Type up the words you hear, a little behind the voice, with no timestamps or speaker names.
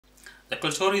The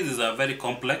clitoris is a very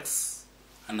complex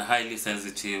and highly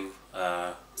sensitive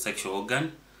sexual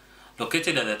organ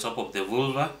located at the top of the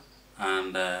vulva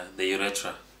and the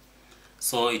urethra.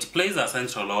 So it plays a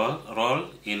central role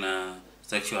in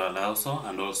sexual arousal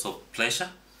and also pleasure.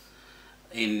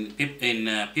 In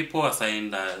people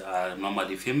assigned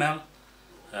normally female,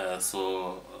 at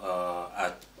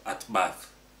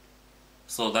birth.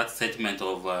 So that statement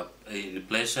of in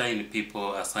pleasure in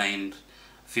people assigned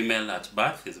female at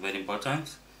birth is very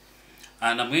important.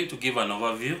 And I'm going to give an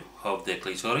overview of the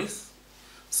clitoris.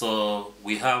 So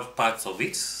we have parts of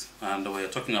it, and we're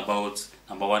talking about,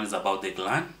 number one is about the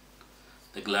gland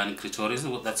clitoris.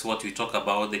 That's what we talk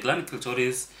about. The gland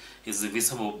clitoris is the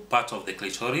visible part of the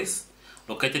clitoris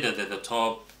located at the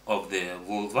top of the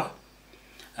vulva,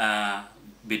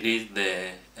 beneath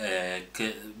the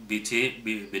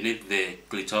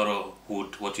clitoral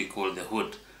hood, what we call the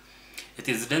hood. It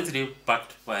is densely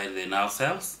packed by the nerve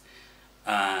cells,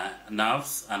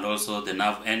 nerves, and also the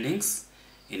nerve endings.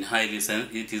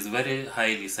 It is very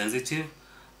highly sensitive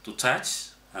to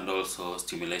touch and also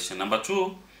stimulation. Number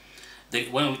two,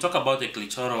 when we talk about the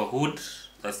clitoral hood,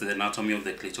 that's the anatomy of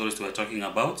the clitoris we're talking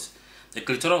about. The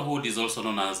clitoral hood is also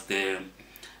known as the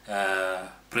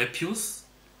prepuce,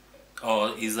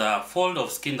 or is a fold of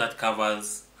skin that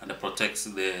covers and protects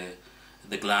the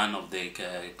gland of the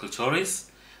clitoris.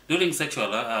 During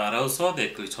sexual arousal, the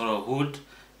clitoral hood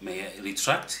may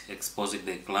retract, exposing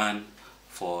the gland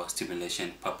for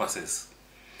stimulation purposes.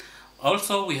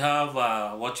 Also, we have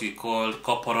what we call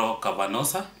corporal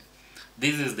cavernosa.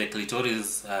 This is the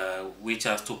clitoris, which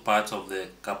has two parts of the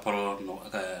corporal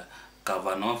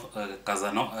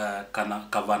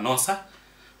cavernosa.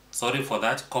 Sorry for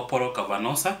that, corporal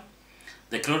cavernosa.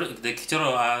 The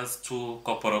clitoral has two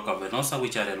corporal cavernosa,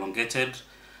 which are elongated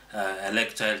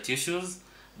erectile tissues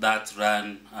that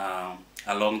run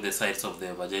along the sides of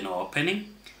the vaginal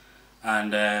opening.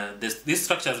 And these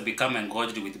structures become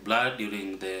engorged with blood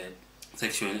during the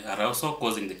sexual arousal,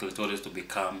 causing the clitoris to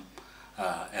become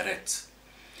erect.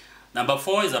 Number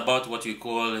four is about what we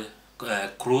call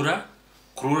crura.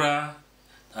 Crura,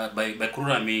 by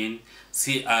crura I mean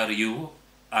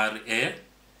C-R-U-R-A,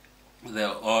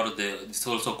 it's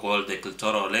also called the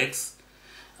clitoral legs,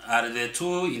 are the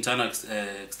two internal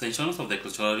extensions of the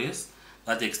clitoris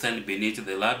that extend beneath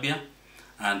the labia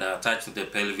and attach to the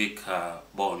pelvic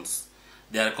bones.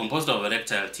 They are composed of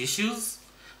erectile tissues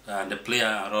and they play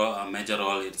a major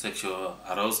role in sexual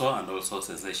arousal and also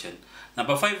sensation.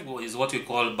 Number five is what we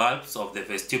call bulbs of the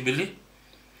vestibuli.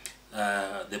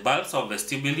 The bulbs of the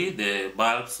vestibuli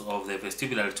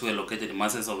are two located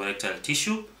masses of erectile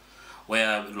tissue,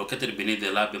 where located beneath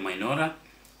the labia minora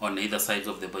on either sides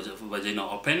of the vaginal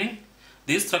opening.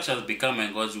 These structures become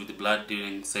engorged with blood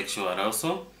during sexual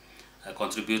arousal,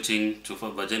 contributing to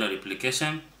vaginal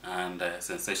replication and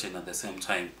sensation at the same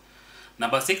time.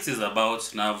 Number six is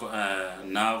about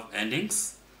nerve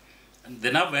endings.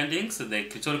 The nerve endings, the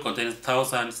clitoris contains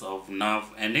thousands of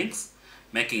nerve endings,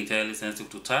 making it highly sensitive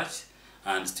to touch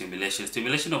and stimulation.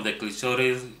 Stimulation of the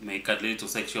clitoris may lead to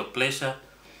sexual pleasure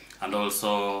and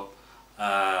also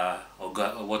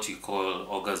what we call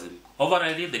orgasm.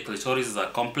 Overall, the clitoris is a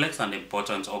complex and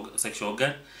important sexual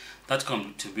organ that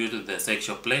contributes to the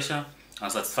sexual pleasure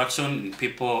and satisfaction in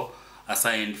people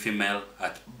assigned female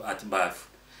at birth.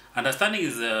 Understanding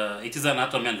its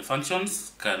anatomy and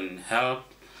functions can help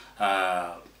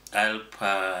an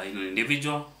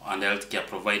individual and healthcare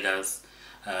providers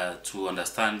to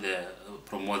understand,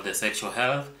 promote the sexual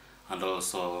health and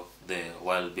also the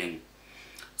well-being.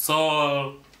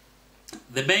 So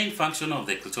the main function of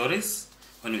the clitoris,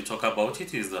 when we talk about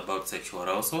it, is about sexual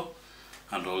arousal,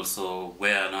 and also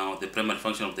where now the primary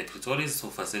function of the clitoris is to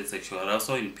facilitate sexual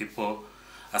arousal in people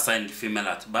assigned female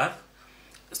at birth.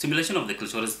 Stimulation of the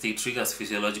clitoris triggers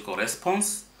physiological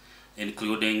response,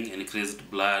 including increased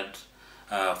blood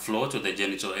flow to the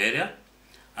genital area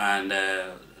and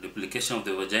replication of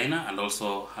the vagina, and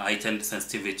also heightened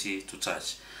sensitivity to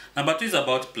touch. Number two is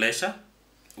about pleasure,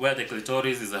 where the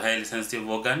clitoris is a highly sensitive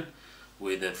organ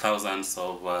with thousands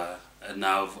of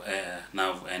nerve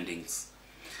endings.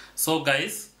 So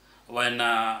guys, when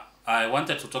I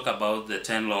wanted to talk about the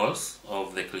 10 laws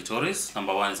of the clitoris,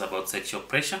 number one is about sexual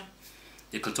pressure.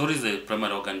 The clitoris is the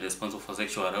primary organ responsible for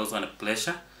sexual arousal and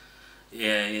pleasure.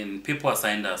 In people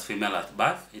assigned as female at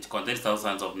birth, it contains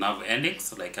thousands of nerve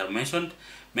endings, like I mentioned,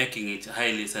 making it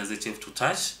highly sensitive to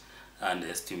touch and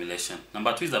stimulation.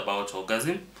 Number two is about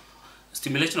orgasm.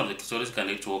 Stimulation of the clitoris can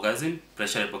lead to orgasm,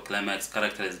 pleasurable climax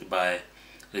characterized by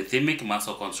rhythmic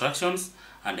muscle contractions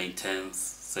and intense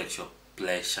sexual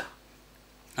pleasure.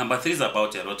 Number three is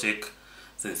about erotic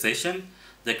sensation.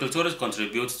 The clitoris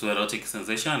contributes to erotic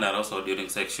sensation and arousal during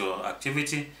sexual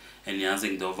activity,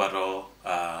 enhancing the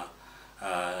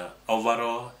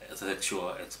overall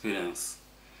sexual experience.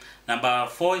 Number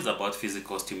 4 is about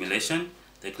physical stimulation.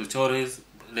 The clitoris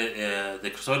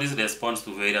responds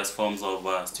to various forms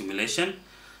of stimulation,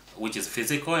 which is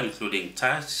physical, including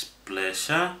touch,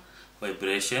 pleasure,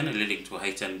 vibration, leading to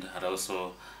heightened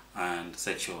arousal and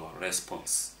sexual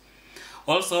response.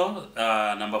 Also,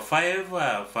 number 5,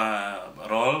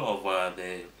 role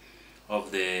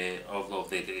of the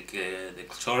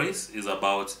clitoris is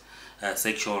about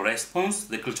sexual response.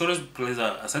 The clitoris plays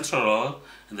a central role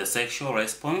in the sexual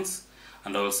response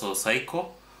and also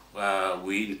cycle,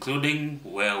 including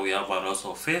where we have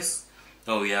arousal phase,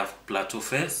 where we have plateau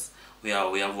phase, where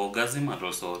we have orgasm, and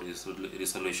also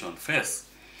resolution phase.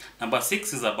 Number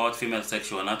 6 is about female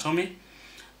sexual anatomy.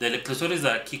 The clitoris is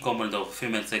a key component of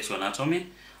female sexual anatomy,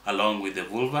 along with the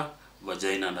vulva,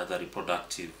 vagina, and other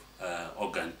reproductive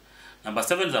organ. Number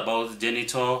 7 is about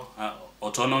genital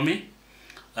autonomy.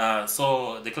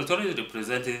 So the clitoris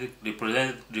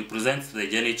represents the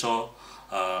genital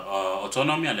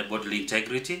autonomy and the bodily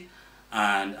integrity,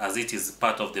 and as it is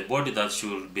part of the body that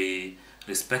should be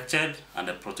respected and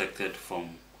protected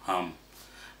from harm.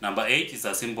 Number 8 is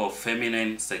a symbol of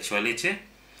feminine sexuality.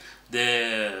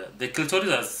 The clitoris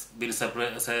has been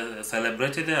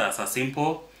celebrated as a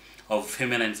symbol of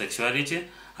feminine sexuality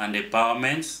and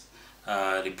empowerment,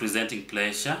 representing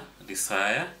pleasure,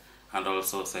 desire, and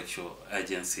also sexual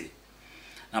agency.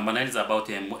 Number 9 is about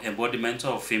the embodiment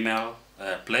of female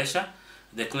pleasure.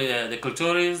 The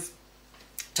clitoris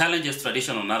challenges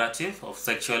traditional narrative of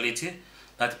sexuality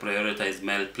that prioritizes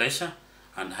male pleasure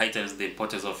and heightens the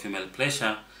importance of female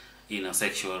pleasure in a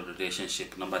sexual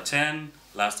relationship. Number 10,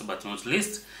 last but not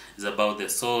least, is about the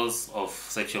source of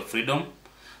sexual freedom.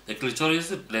 The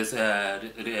clitoris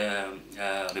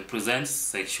represents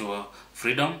sexual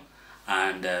freedom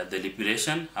and the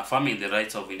liberation, affirming the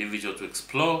rights of individuals to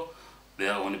explore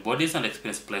their own bodies and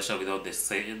experience pleasure without the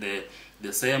same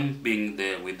being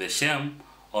with the shame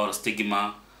or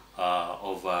stigma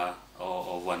of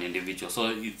an individual.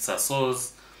 So it's a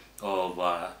source of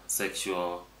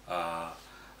sexual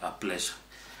pleasure.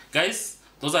 Guys,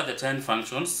 those are the 10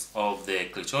 functions of the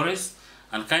clitoris,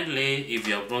 and kindly, if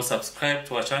you have not subscribed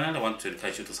to our channel, I want to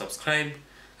encourage you to subscribe,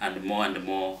 and more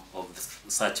of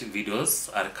such videos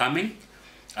are coming,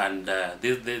 and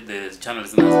the channel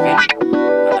is not been, and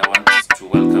I want to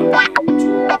welcome you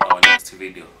to our next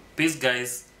video. Peace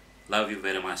guys, love you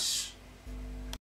very much.